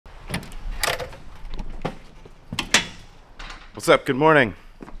What's up? Good morning.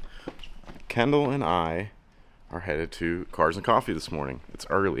 Kendall and I are headed to Cars and Coffee this morning. It's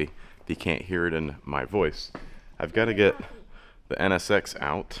early. If you can't hear it in my voice, I've got to get the NSX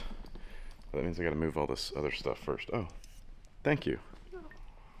out. That means I got to move all this other stuff first. Oh, thank you.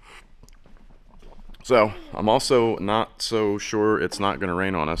 So I'm also not so sure it's not going to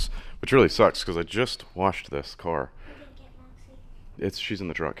rain on us, which really sucks because I just washed this car. She's in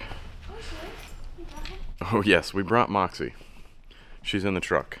the truck. Oh yes, we brought Moxie. She's in the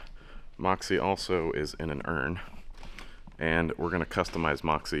truck. Moxie also is in an urn, and we're gonna customize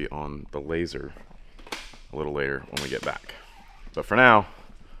Moxie on the laser a little later when we get back. But for now,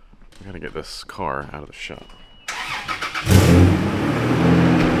 we gotta get this car out of the shop.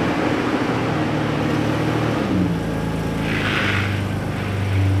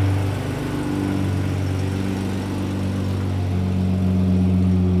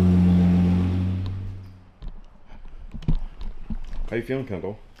 How you feeling,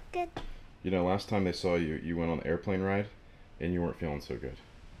 Kendall? Good. You know, last time they saw you, you went on the airplane ride, and you weren't feeling so good.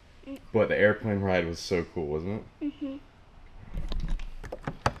 But the airplane ride was so cool, wasn't it? Mm-hmm.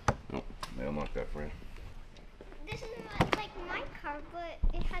 Oh, they unlocked that for you. This is not like my car, but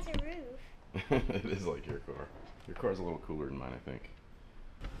it has a roof. It is like your car. Your car's a little cooler than mine, I think.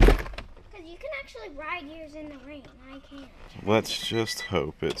 Because you can actually ride yours in the rain. I can't. Let's just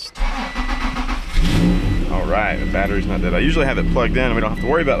hope it's... Alright, the battery's not dead. I usually have it plugged in and we don't have to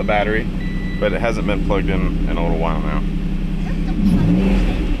worry about the battery, but it hasn't been plugged in a little while now.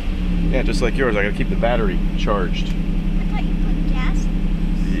 Yeah, just like yours. I gotta keep the battery charged. I thought you put gas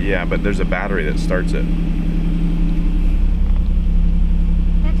in this. Yeah, but there's a battery that starts it.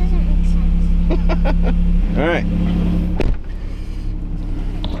 That doesn't make sense. Alright.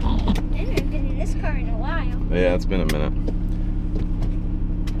 I haven't been in this car in a while. Yeah, it's been a minute.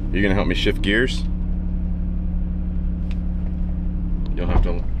 You gonna help me shift gears? You'll have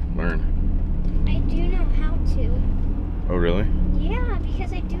to learn. I do know how to. Oh, really? Yeah,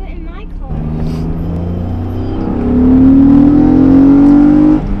 because I do it in my car.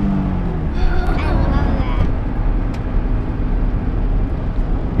 I love that.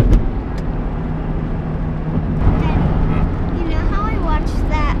 Daddy, you know how I watched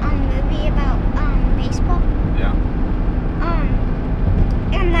that movie about baseball? Yeah.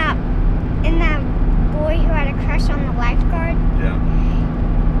 And that boy who had a crush on the lifeguard? Yeah.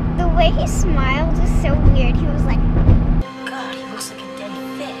 The way he smiled was so weird. He was like, God, he looks like a dead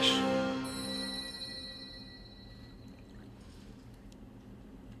fish.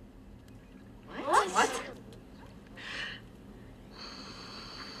 What?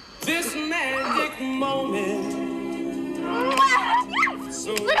 This magic moment.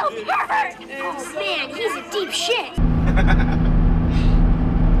 So Little pervert! Oh man, he's a deep shit.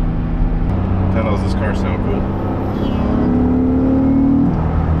 Kendall, does this car sound cool?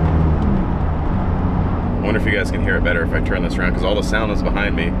 I wonder if you guys can hear it better if I turn this around, because all the sound is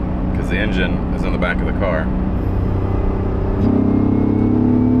behind me, because the engine is in the back of the car.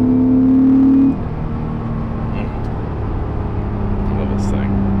 I love this thing.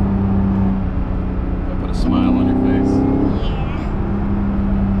 I put a smile on your face.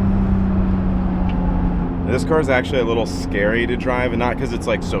 yeah. This car is actually a little scary to drive, and not because it's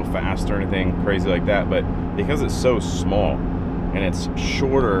like so fast or anything crazy like that, but because it's so small and it's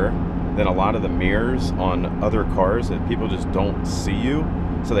shorter than a lot of the mirrors on other cars that people just don't see you,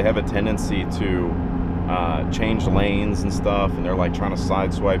 so they have a tendency to change lanes and stuff, and they're like trying to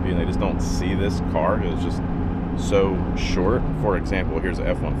sideswipe you and they just don't see this car. It's just so short. For example, here's an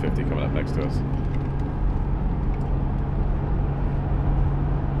F-150 coming up next to us.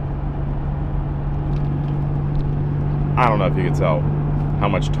 I don't know if you can tell how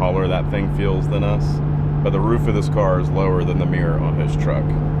much taller that thing feels than us, but the roof of this car is lower than the mirror on his truck.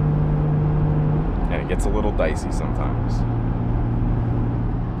 And it gets a little dicey sometimes.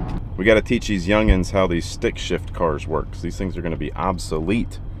 We got to teach these youngins how these stick shift cars work, because these things are going to be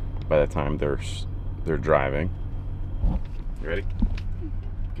obsolete by the time they're driving. You ready?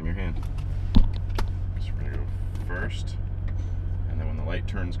 Give me your hand. So we're going to go first, and then when the light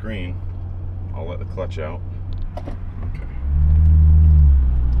turns green, I'll let the clutch out. Okay.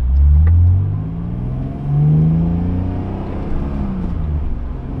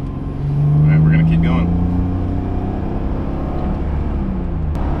 Alright, we're gonna keep going.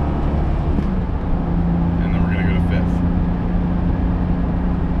 And then we're gonna go to fifth.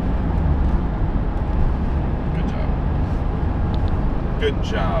 Good job. Good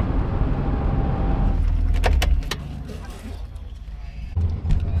job.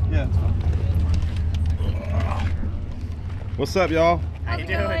 Yeah. What's up, y'all? How you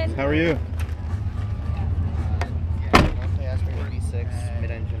doing? How are you? 1.6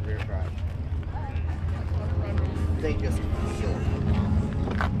 mid-engine rear drive. They just feel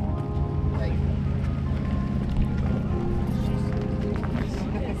like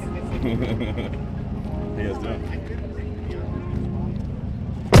you guys doing?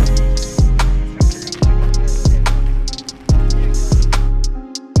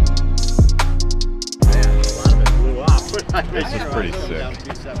 This is pretty sick.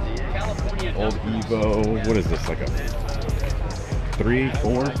 Old Evo. What is this? Like a 3,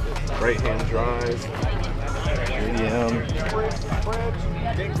 4? Right-hand drive. ADM.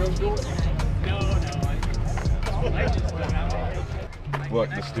 Look,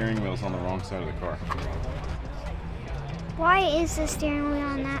 the steering wheel's on the wrong side of the car. Why is the steering wheel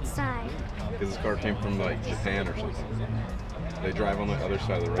on that side? Because this car came from like Japan or something. They drive on the other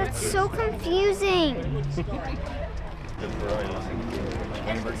side of the road. That's so confusing.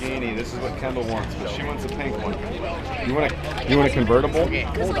 Lamborghini. This is what Kendall wants, but she wants a pink one. You want a convertible?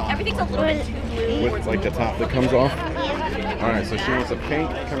 Because like everything's a little bit too blue. With like the top that comes off? Alright, so she wants a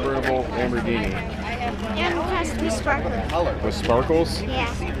pink convertible Lamborghini. And it has to be sparkly. With sparkles? Yeah.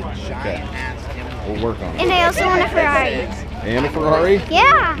 Okay. We'll work on it. And I also want a Ferrari. And a Ferrari?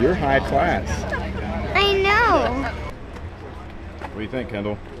 Yeah. You're high class. I know. What do you think,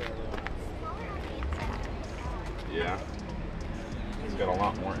 Kendall? Yeah. It's got a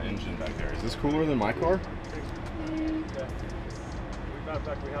lot more engine back there. Is this cooler than my car?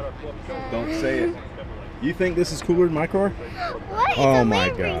 Don't say it. You think this is cooler than my car? What? It's Oh a my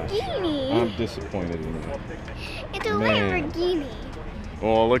gosh. Lamborghini. I'm disappointed in you. It's a Man. Lamborghini.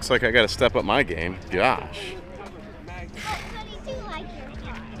 Well, it looks like I got to step up my game. Gosh. But I do like your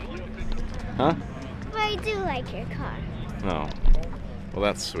car. Huh? But I do like your car. Oh. Well,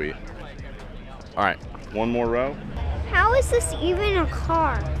 that's sweet. All right. One more row. How is this even a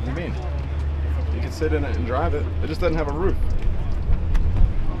car? What do you mean? You can sit in it and drive it. It just doesn't have a roof.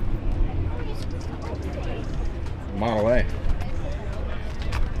 Model A.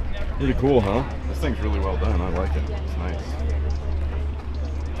 Pretty cool, huh? This thing's really well done. I like it. It's nice.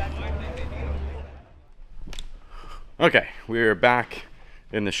 Okay, we're back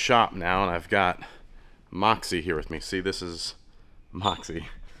in the shop now, and I've got Moxie here with me. See, this is Moxie.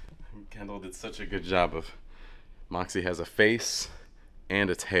 Kendall did such a good job of. Moxie has a face and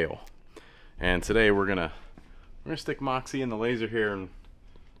a tail, and today we're gonna stick Moxie in the laser here and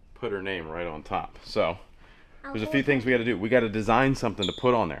put her name right on top. So there's a few things we got to do. We got to design something to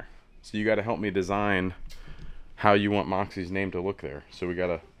put on there. So you got to help me design how you want Moxie's name to look there. So we got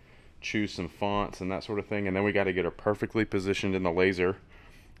to choose some fonts and that sort of thing, and then we got to get her perfectly positioned in the laser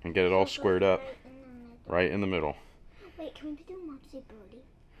and get it all squared up right in the middle. Wait, can we do Moxie Brodie?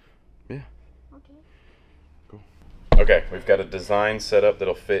 Yeah. Okay. Cool. Okay, we've got a design set up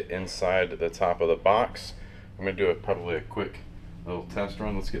that'll fit inside the top of the box. I'm gonna do probably a quick little test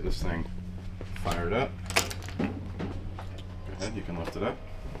run. Let's get this thing fired up. Go ahead, you can lift it up.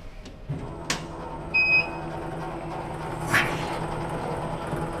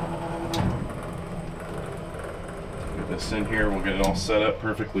 Get this in here, we'll get it all set up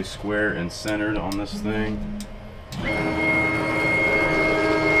perfectly square and centered on this thing.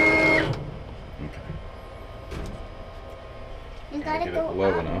 You gotta Get go it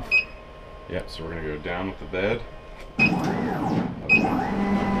low up. enough. Yep, so we're gonna go down with the bed.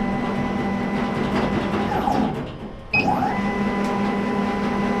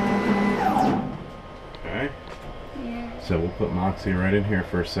 Okay. Yeah. So we'll put Moxie right in here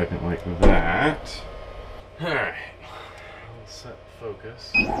for a second like that. Alright. Let's set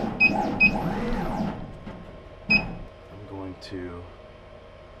focus. I'm going to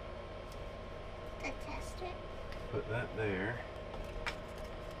Test it. put that there.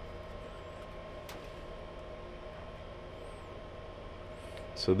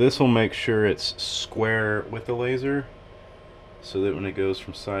 So this will make sure it's square with the laser so that when it goes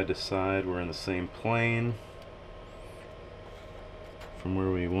from side to side we're in the same plane from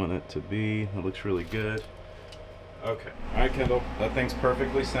where we want it to be. It looks really good. Okay. Alright, Kendall, that thing's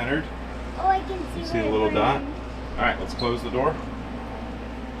perfectly centered. Oh, I can see. You see the where little it dot? went. Alright, let's close the door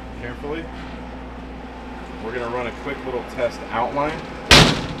carefully. We're going to run a quick little test outline.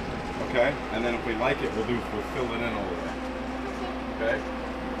 Okay? And then if we like it, we'll fill it in a little bit. Okay?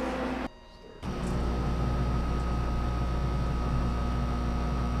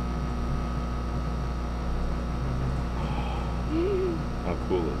 How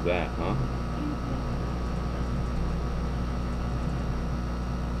cool is that, huh?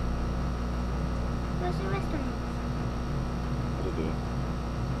 Where's the rest of them? That'll do it.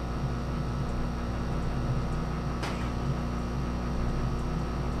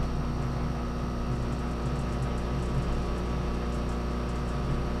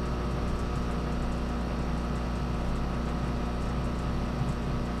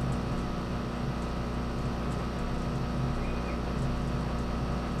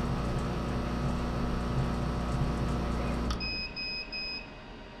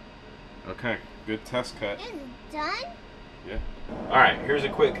 Okay, good test cut. It's done? Yeah. Alright, here's a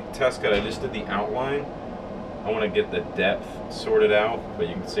quick test cut. I just did the outline. I want to get the depth sorted out, but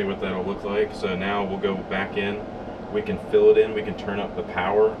you can see what that'll look like. So now we'll go back in. We can fill it in. We can turn up the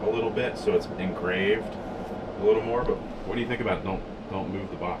power a little bit so it's engraved a little more. But what do you think about it? Don't move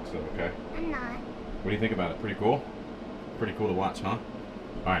the box though, okay? I'm not. What do you think about it? Pretty cool? Pretty cool to watch, huh?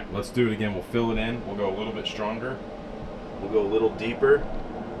 Alright, let's do it again. We'll fill it in. We'll go a little bit stronger. We'll go a little deeper.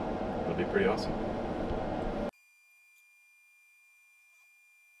 It'll be pretty awesome.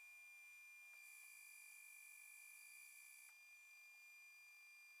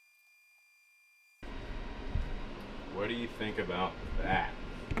 What do you think about that?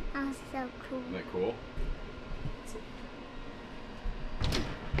 Oh, so cool. Isn't that cool?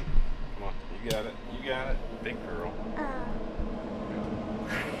 Come on, you got it. You got it. Big girl.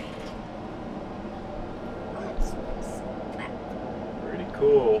 Pretty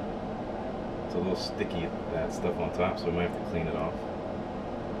cool. It's a little sticky, that stuff on top, so we might have to clean it off.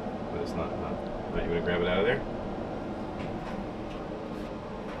 But it's not. Alright, you want to grab it out of there?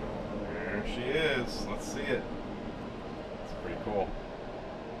 There she is. Let's see it. It's pretty cool.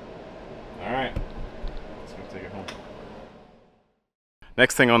 Alright. Let's go take it home.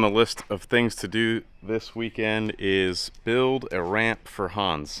 Next thing on the list of things to do this weekend is build a ramp for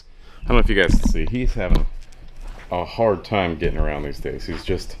Hans. I don't know if you guys can see, he's having a hard time getting around these days. He's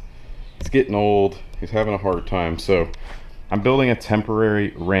getting old. He's having a hard time. So I'm building a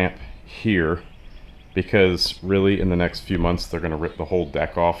temporary ramp here because really in the next few months they're going to rip the whole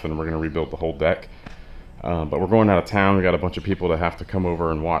deck off and we're going to rebuild the whole deck. But we're going out of town. We got a bunch of people that have to come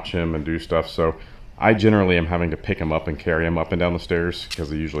over and watch him and do stuff. So I generally am having to pick him up and carry him up and down the stairs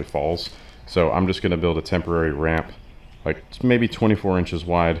because he usually falls. So I'm just going to build a temporary ramp, like maybe 24 inches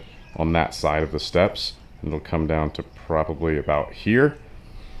wide on that side of the steps. And it'll come down to probably about here.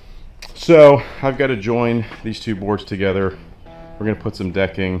 So I've got to join these two boards together. We're going to put some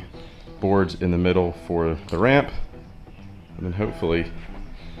decking boards in the middle for the ramp. And then hopefully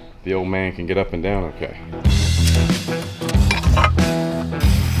the old man can get up and down okay.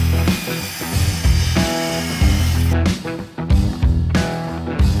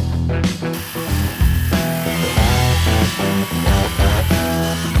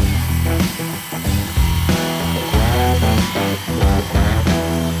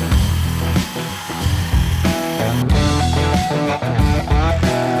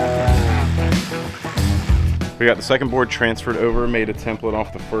 We got the second board transferred over, made a template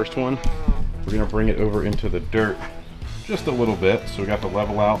off the first one. We're gonna bring it over into the dirt just a little bit. So we got the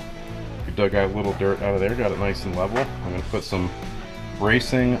level out. We dug out a little dirt out of there, got it nice and level. I'm gonna put some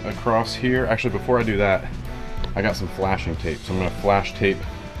bracing across here. Actually, before I do that, I got some flashing tape. So I'm gonna flash tape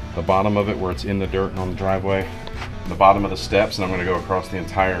the bottom of it where it's in the dirt and on the driveway, the bottom of the steps, and I'm gonna go across the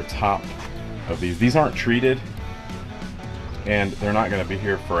entire top of these. These aren't treated and they're not gonna be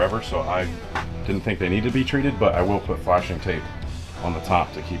here forever, so I didn't think they need to be treated, but I will put flashing tape on the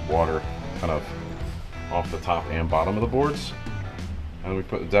top to keep water kind of off the top and bottom of the boards. And we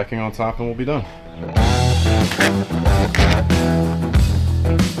put the decking on top and we'll be done.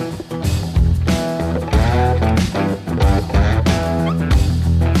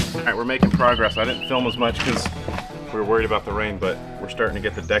 Alright, we're making progress. I didn't film as much because we were worried about the rain, but we're starting to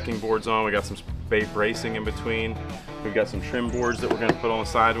get the decking boards on. We got some bracing in between. We've got some trim boards that we're going to put on the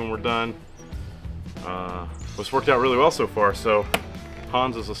side when we're done. This worked out really well so far, so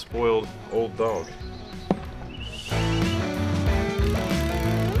Hans is a spoiled old dog.